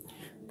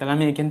 তাহলে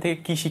আমি এখান থেকে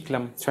কি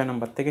শিখলাম 6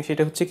 নম্বর থেকে,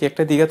 সেটা হচ্ছে কি,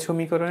 একটা দ্বিঘাত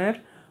সমীকরণের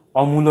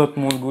অমূলদ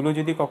মূলগুলো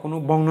যদি কখনো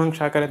ভগ্নাংশ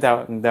আকারে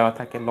দেওয়া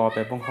থাকে লব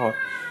এবং হর,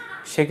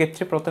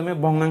 সেক্ষেত্রে প্রথমে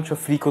ভগ্নাংশ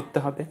ফ্রি করতে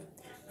হবে,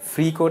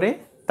 ফ্রি করে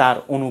তার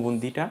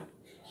অনুবন্ধীটা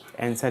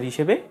অ্যান্সার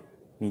হিসেবে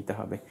নিতে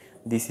হবে।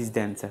 দিস ইজ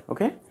দ্য অ্যান্সার,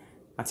 ওকে।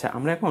 আচ্ছা,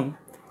 আমরা এখন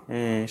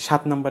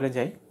 7 নম্বরে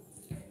যাই।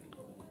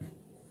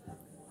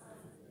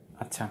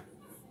 আচ্ছা,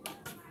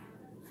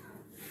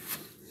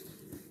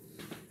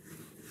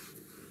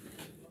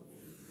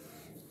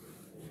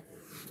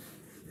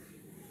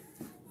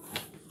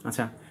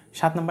 আচ্ছা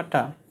 7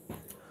 নম্বরটা,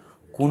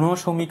 কোনো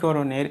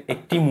সমীকরণের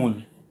একটি মূল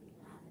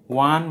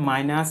 1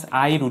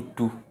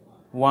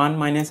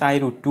 মাইনাস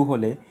i√2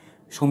 হলে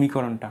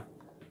সমীকরণটা,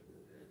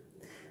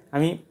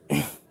 আমি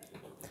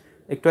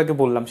একটু আগে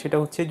বললাম, সেটা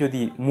হচ্ছে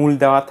যদি মূল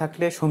দেওয়া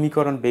থাকলে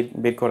সমীকরণ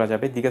বের করা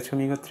যাবে দ্বিঘাত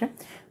সমীকরণে,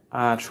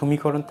 আর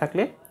সমীকরণ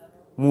থাকলে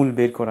মূল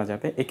বের করা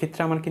যাবে। এক্ষেত্রে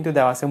আমার কিন্তু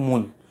দেওয়া আছে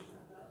মূল,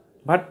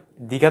 বাট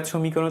দ্বিঘাত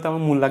সমীকরণে তো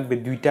আমার মূল লাগবে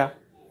 2টা,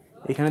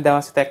 এখানে দেওয়া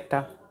আছে তো একটা,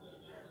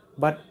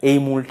 বাট এই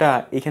মূলটা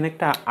এখানে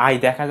একটা আই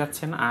দেখা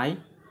যাচ্ছে না,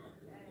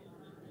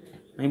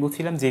 আমি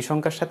বলছিলাম যে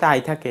সংখ্যার সাথে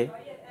আই থাকে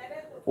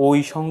ওই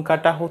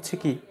সংখ্যাটা হচ্ছে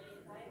কি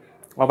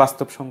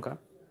অবাস্তব সংখ্যা,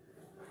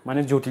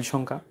 মানে জটিল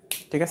সংখ্যা,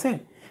 ঠিক আছে।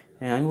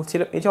 আমি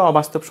বলছিলাম এই যে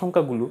অবাস্তব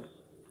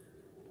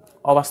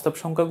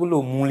সংখ্যাগুলো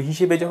মূল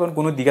হিসেবে যখন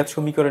কোনো দ্বিঘাত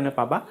সমীকরণে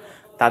পাবা,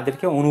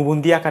 তাদেরকে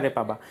অনুবন্ধী আকারে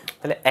পাবা।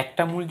 তাহলে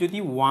একটা মূল যদি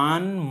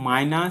 1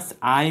 মাইনাস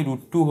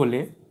i√2 হলে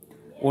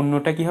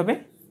অন্যটা কি হবে,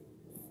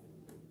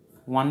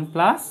 1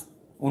 প্লাস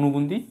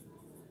অনুবন্ধী,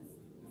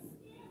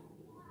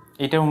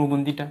 এটা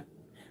অনুবন্ধীটা।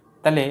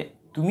 তাহলে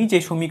তুমি যে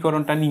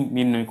সমীকরণটা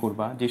নির্ণয়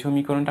করবা, যে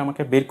সমীকরণটা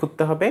আমাকে বের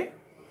করতে হবে,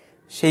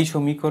 সেই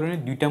সমীকরণের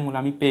 2টা মূল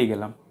আমি পেয়ে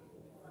গেলাম,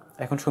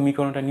 এখন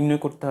সমীকরণটা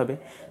নির্ণয় করতে হবে।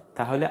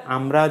 তাহলে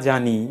আমরা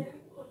জানি,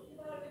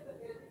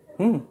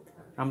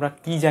 আমরা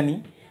কি জানি,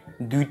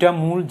 2টা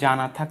মূল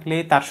জানা থাকলে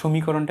তার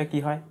সমীকরণটা কি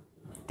হয়,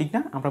 ঠিক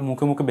না, আমরা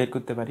মুখে মুখে বের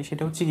করতে পারি।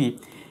 সেটা হচ্ছে কি,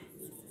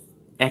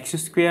 x²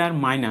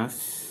 মাইনাস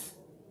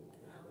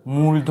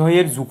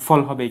মূলদ্বয়ের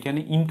যোগফল হবে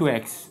এখানে ইন্টু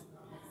এক্স,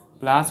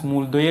 প্লাস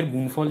মূলদ্বয়ের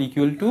গুণফল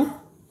ইকুয়াল টু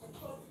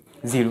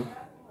 0,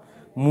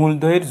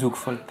 মূলদ্বয়ের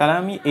যোগফল। তাহলে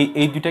আমি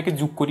এই দুটাকে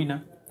যোগ করি না,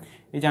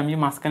 এই যে আমি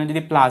মাঝখানে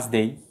যদি প্লাস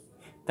দেই,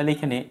 তাহলে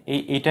এখানে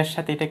এইটার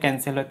সাথে এটা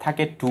ক্যান্সেল হয়ে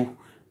থাকে 2,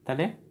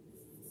 তাহলে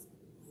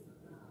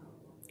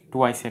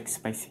 2x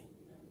পাইছি,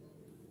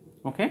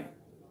 ওকে,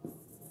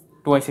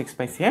 2x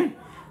পাইছি, হ্যাঁ।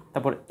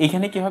 তারপর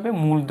এখানে কি হবে,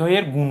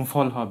 মূলদ্বয়ের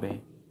গুণফল হবে,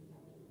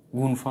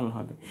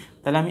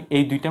 তাহলে আমি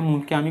এই 2টা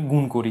মূলকে আমি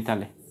গুণ করি,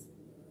 তাহলে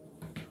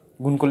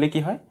গুণ করলে কি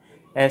হয়,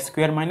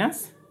 a² মাইনাস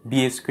b²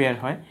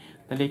 হয়।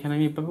 তাহলে এখানে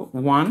আমি পাবো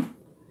 1,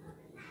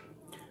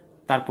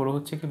 তারপরে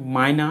হচ্ছে কি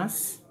মাইনাস,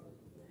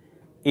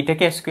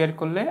 এটাকে স্কোয়ার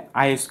করলে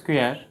i²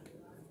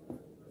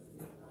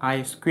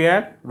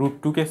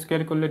 √2কে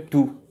স্কোয়ার করলে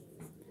 2।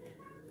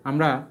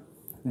 আমরা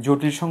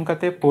জটিল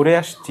সংখ্যাতে পড়ে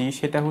আসছি,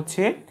 সেটা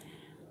হচ্ছে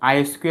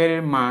i²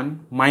 এর মান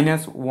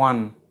 -1,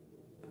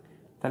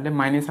 তাহলে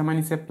মাইনাস আর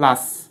মাইনাসে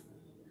প্লাস,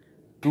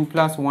 2 +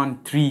 1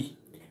 3,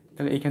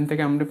 তাহলে এখান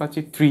থেকে আমরা পাচ্ছি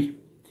 3,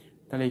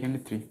 তাহলে এখানে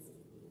 3,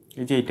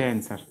 এই যে এটা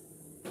অ্যান্সার।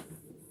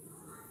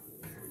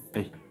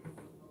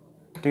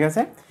 ঠিক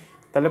আছে?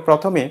 তাহলে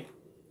প্রথমে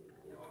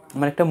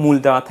আমার একটা মূল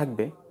দেওয়া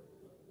থাকবে,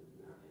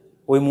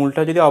 ওই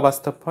মূলটা যদি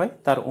অবাস্তব হয়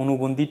তার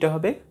অনুবন্ধীটা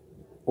হবে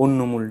অন্য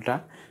মূলটা।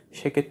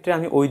 সেক্ষেত্রে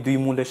আমি ওই দুই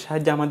মূলের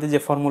সাহায্যে আমাদের যে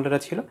ফর্মুলাটা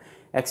ছিল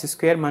এক্স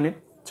স্কোয়ার মানে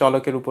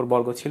চলকের উপর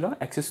বর্গ ছিল,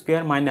 এক্স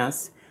স্কোয়ার মাইনাস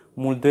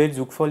মূলদ্বয়ের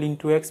যোগফল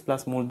ইন্টু এক্স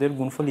প্লাস মূলদ্বয়ের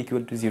গুণফল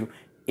ইকুয়াল টু 0,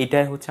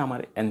 এটাই হচ্ছে আমার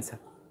অ্যান্সার।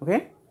 ওকে,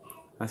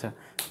 আচ্ছা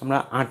আমরা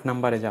 8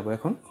 নাম্বারে যাব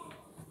এখন।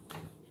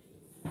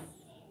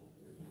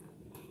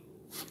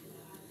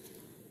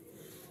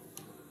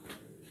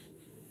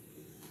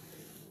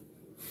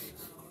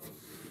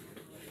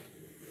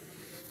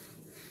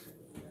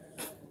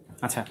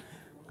 আচ্ছা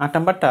 8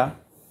 নাম্বারটা,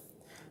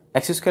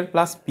 x square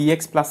plus P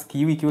x plus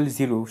Q equal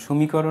 0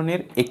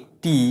 সমীকরণের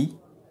একটি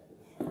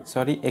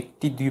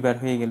দুইবার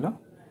হয়ে গেল,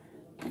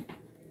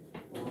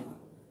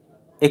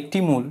 একটি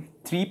মূল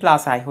 3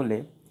 প্লাস আই হলে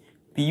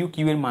পি ইউ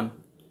কিউ এর মান।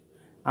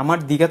 আমার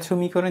দ্বিঘাত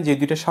সমীকরণে যে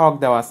দুইটা সহগ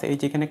দেওয়া আছে, এই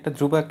যেখানে একটা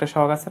ধ্রুব একটা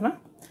সহগ আছে না,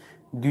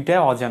 দুইটা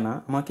অজানা,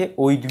 আমাকে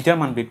ওই দুইটার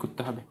মান বের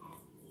করতে হবে,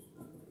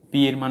 পি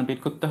এর মান বের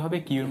করতে হবে,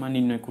 কিউ এর মান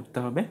নির্ণয় করতে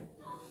হবে।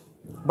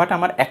 বাট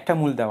আমার একটা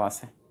মূল দেওয়া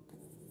আছে,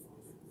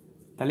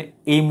 তাহলে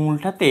এই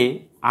মূলটাতে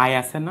আয়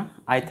আছে না,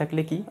 আয়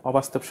থাকলে কি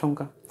অবাস্তব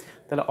সংখ্যা,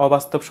 তাহলে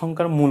অবাস্তব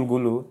সংখ্যার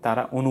মূলগুলো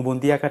তারা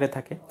অনুবন্ধী আকারে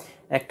থাকে।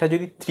 একটা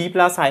যদি 3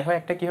 প্লাস আই হয়,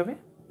 একটা কি হবে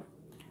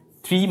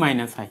 3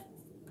 মাইনাস আই,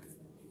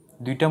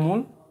 দুইটা মূল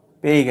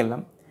পেয়ে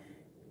গেলাম।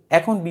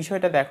 এখন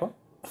বিষয়টা দেখো,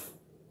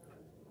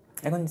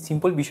 এখন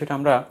সিম্পল বিষয়টা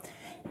আমরা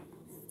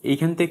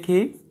এইখান থেকে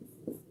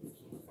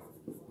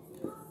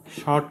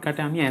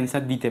শর্টকাটে আমি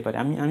অ্যান্সার দিতে পারি।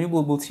 আমি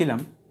বলছিলাম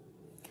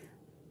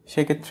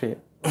সেক্ষেত্রে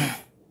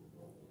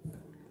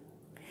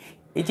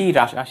এই যে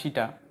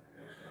রাশিটা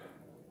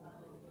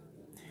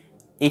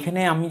এখানে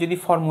আমি যদি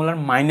ফর্মুলার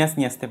মাইনাস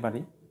নিয়ে আসতে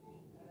পারি,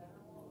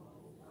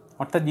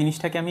 অর্থাৎ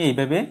জিনিসটাকে আমি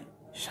এইভাবে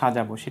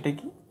সাজাবো, সেটা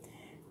কি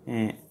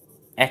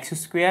x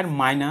square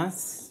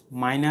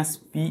minus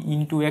P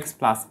into x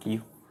plus Q.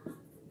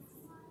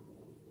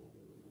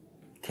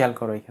 খেয়াল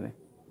করো এখানে,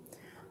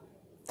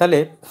 তাহলে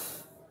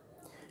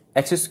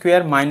এক্স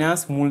স্কোয়ার মাইনাস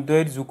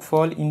মূলদ্বয়ের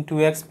যোগফল ইন্টু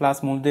এক্স প্লাস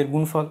মূলদ্বয়ের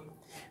গুণফল,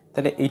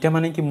 তাহলে এইটা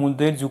মানে কি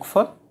মূলদ্বয়ের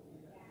যোগফল,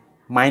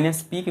 মাইনাস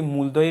পি কি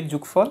মূলদ্বয়ের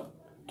যোগফল,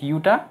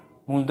 কিউটা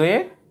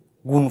মূলদ্বয়ের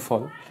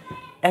গুণফল।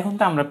 এখন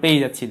তো আমরা পেয়ে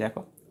যাচ্ছি,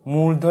 দেখো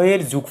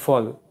মূলদ্বয়ের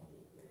যোগফল।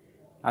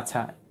 আচ্ছা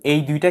এই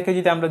দুইটাকে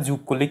যদি আমরা যোগ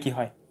করলে কি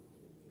হয়,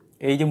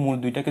 এই যে মূল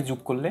দুইটাকে যোগ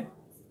করলে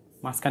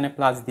মাঝখানে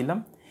প্লাস দিলাম,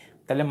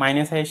 তাহলে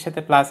মাইনাস আই এর সাথে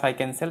প্লাস আই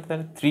ক্যান্সেল,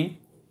 তাহলে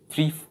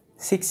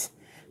 6,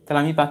 তাহলে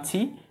আমি পাচ্ছি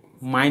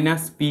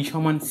মাইনাস পি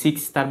সমান 6,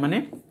 তার মানে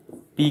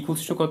পি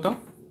ইকুয়ালস টু কত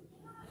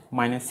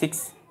 -6।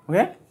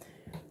 ওকে,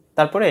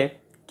 তারপরে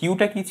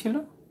কিউটা কি ছিল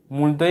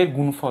মূলদ্বয়ের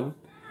গুণফল।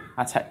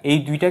 আচ্ছা এই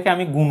দুইটাকে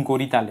আমি গুণ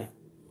করি, তাহলে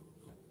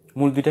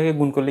মূল দুইটাকে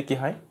গুণ করলে কি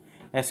হয়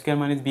এ স্কোয়ার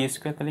মাইনাস বি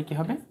স্কোয়ার, তাহলে কি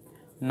হবে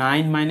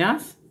 9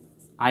 মাইনাস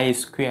আই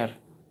স্কোয়ার।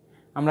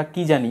 আমরা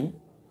কি জানি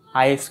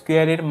আই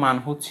স্কোয়ারের মান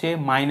হচ্ছে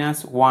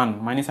 -1,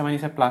 মাইনাসে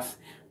মাইনাসে প্লাস,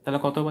 তাহলে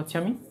কত পাচ্ছি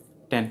আমি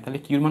 10, তাহলে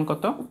কিউর মান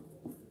কত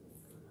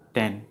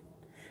 10।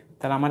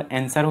 তাহলে আমার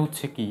অ্যান্সার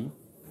হচ্ছে কি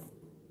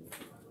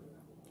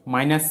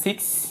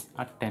 -6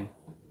 আর 10।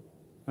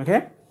 ওকে,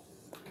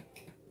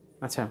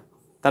 আচ্ছা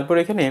তারপর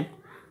এখানে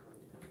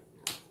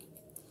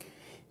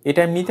এটা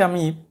এমনিতে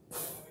আমি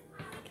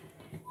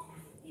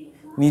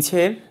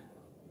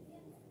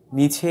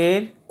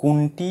নিচের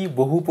কোনটি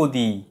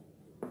বহুপদী,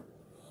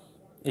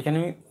 এখানে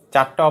আমি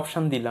 4টা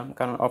অপশান দিলাম,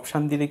 কারণ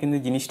অপশান দিলে কিন্তু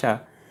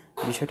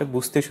বিষয়টা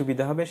বুঝতে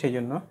সুবিধা হবে, সেই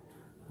জন্য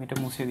আমি এটা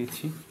মুছে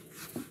দিচ্ছি।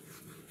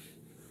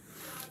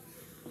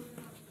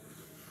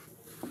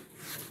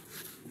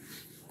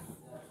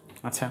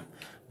 আচ্ছা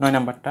 9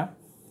 নাম্বারটা,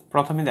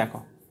 প্রথমে দেখো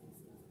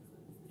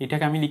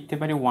এটাকে আমি লিখতে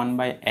পারি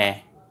 1/a।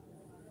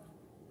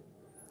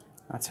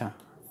 আচ্ছা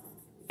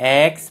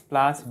x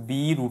plus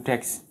B root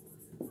x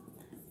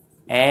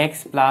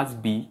plus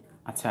B.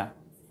 আচ্ছা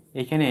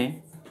এখানে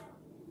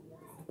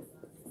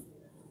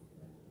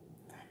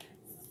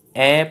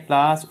a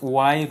plus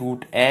Y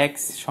root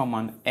x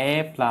সমান a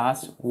plus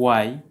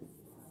Y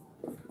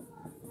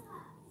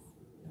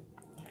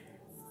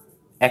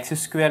x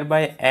square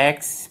by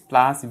x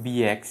plus B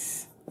x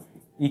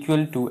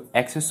equal to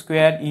x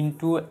square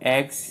into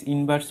x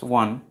inverse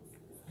 1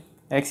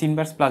 x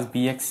inverse plus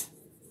B x.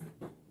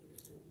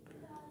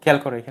 খেয়াল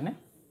করো এখানে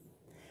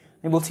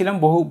আমি বলছিলাম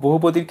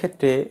বহুপদীর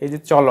ক্ষেত্রে এই যে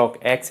চলক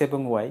এক্স এবং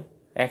ওয়াই,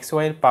 এক্স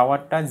ওয়াইয়ের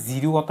পাওয়ারটা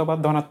 0 অথবা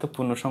ধনাত্মক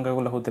পূর্ণ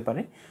সংখ্যাগুলো হতে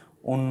পারে,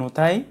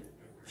 অন্যথায়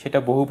সেটা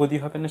বহুপদী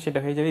হবে না, সেটা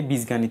হয়ে যাবে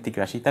বীজগাণিতিক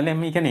রাশি। তাহলে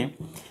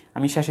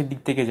আমি শেষের দিক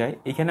থেকে যাই,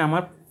 এখানে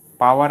আমার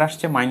পাওয়ার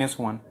আসছে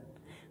 -1,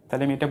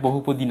 তাহলে আমি এটা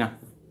বহুপদী না।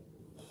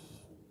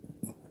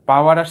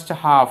 পাওয়ার আসছে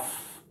হাফ,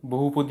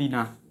 বহুপদী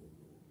না।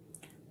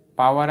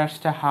 পাওয়ার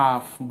আসছে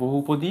হাফ,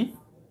 বহুপদী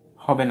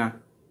হবে না।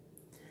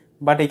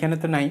 বাট এখানে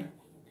তো নাই,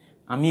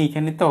 আমি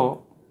এখানে তো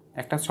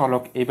একটা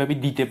চলক এভাবে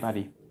দিতে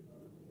পারি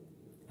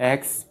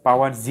x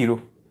পাওয়ার 0,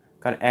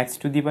 কারণ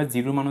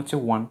x⁻0 মান হচ্ছে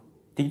 1,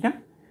 ঠিক না?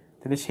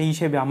 তাহলে সেই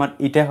হিসেবে আমার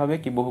এটা হবে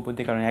কি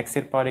বহুপদী, কারণ x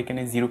এর পাওয়ার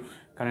এখানে 0,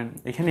 কারণ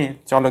এখানে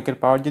চলকের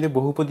পাওয়ার যদি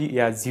বহুপদী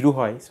 0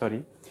 হয়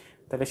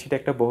তাহলে সেটা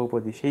একটা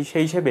বহুপদী।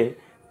 সেই হিসেবে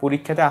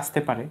পরীক্ষাতে আসতে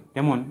পারে,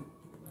 যেমন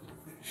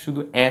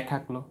শুধু এ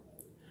থাকলো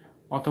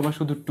অথবা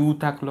শুধু 2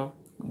 থাকলো,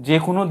 যে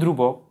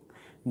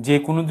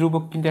কোনো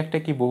ধ্রুবক কিন্তু একটা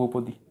কি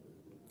বহুপদী,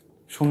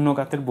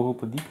 শূন্যঘাতের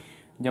বহুপদী।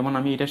 যেমন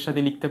আমি এটার সাথে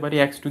লিখতে পারি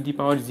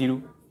x⁻0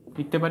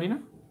 লিখতে পারি না,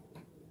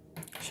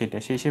 সেটা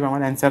সেই হিসেবে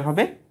আমার অ্যান্সার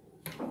হবে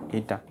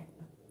এটা।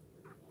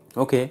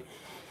 ওকে,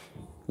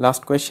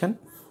 লাস্ট কোয়েশ্চেন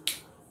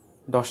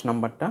 10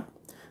 নাম্বারটা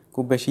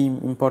খুব বেশি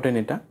ইম্পর্টেন্ট।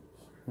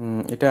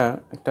 এটা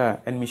একটা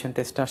অ্যাডমিশন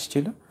টেস্ট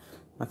আসছিল।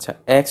 আচ্ছা,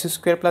 x²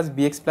 +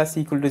 bx +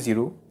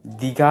 0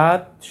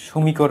 দ্বিঘাত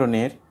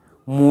সমীকরণের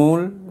মূল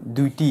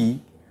দুইটি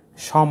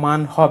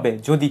সমান হবে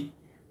যদি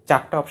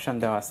 4টা অপশান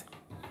দেওয়া আছে।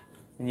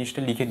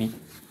 জিনিসটা লিখে নিই।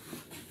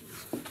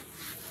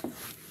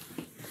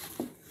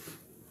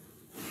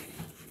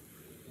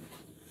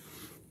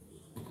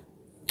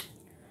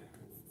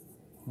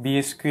 b²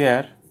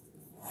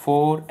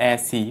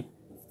 4ac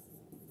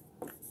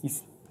is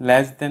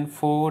less than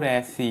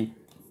 4ac,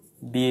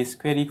 b²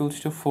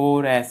 =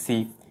 4ac,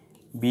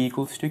 b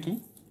 = কি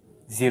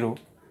 0।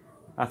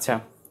 আচ্ছা,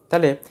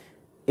 তাহলে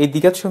এই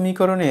দ্বিঘাত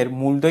সমীকরণের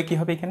মূলদ্বয় কী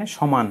হবে এখানে?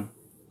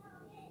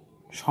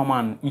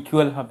 সমান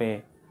ইকুয়াল হবে,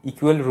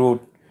 ইকুয়াল রুট।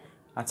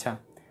 আচ্ছা,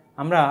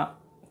 আমরা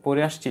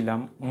পড়ে আসছিলাম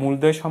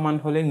মূলদ্বয় সমান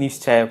হলে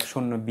নিশ্চায়ক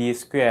শূন্য,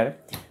 b²,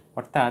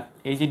 অর্থাৎ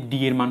এই যে ডি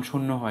এর মান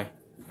শূন্য হয়,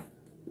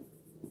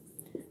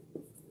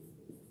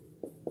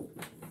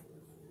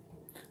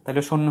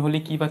 তাহলে শূন্য হলে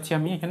কি পাচ্ছি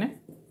আমি এখানে?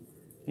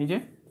 এই যে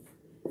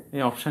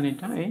এই অপশান,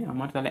 এটা এই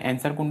আমার, তাহলে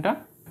অ্যান্সার কোনটা?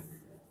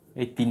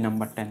 এই 3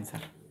 নাম্বারটা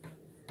অ্যান্সার।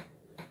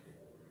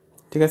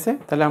 ঠিক আছে,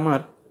 তাহলে আমার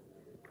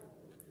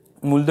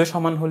মূলদ্বয়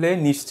সমান হলে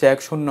নিশ্চয়ক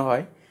শূন্য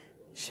হয়,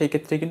 সেই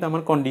ক্ষেত্রে কিন্তু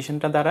আমার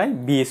কন্ডিশনটা দাঁড়ায়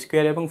b²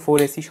 এবং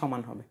 4ac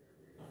সমান হবে।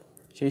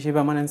 সেই হিসেবে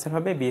আমার অ্যান্সার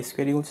হবে b² =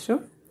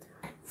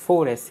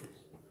 4ac।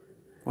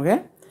 ওকে,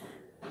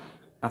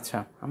 আচ্ছা,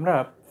 আমরা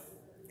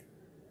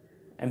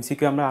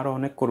এমসিকিউ আমরা আরও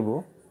অনেক করব।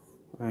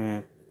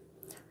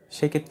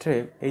 সেক্ষেত্রে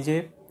এই যে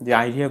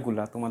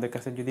আইডিয়াগুলো তোমাদের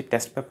কাছে যদি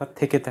টেস্ট পেপার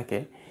থেকে থাকে,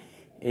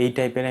 এই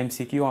টাইপের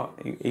এমসিকিউ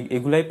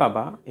এগুলাই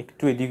পাবা,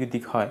 একটু এদিক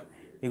ওদিক হয়,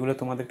 এগুলো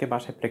তোমাদেরকে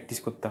বাসায় প্র্যাকটিস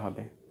করতে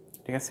হবে।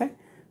 ঠিক আছে?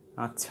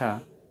 আচ্ছা,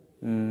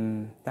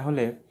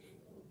 তাহলে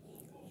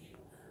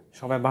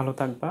সবাই ভালো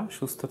থাকবা,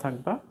 সুস্থ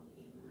থাকবা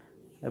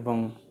এবং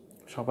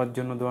সবার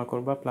জন্য দোয়া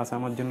করবা, প্লাস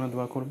আমার জন্য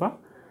দোয়া করবা।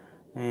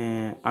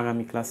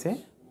 আগামী ক্লাসে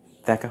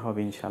দেখা হবে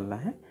ইনশাল্লাহ।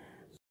 হ্যাঁ।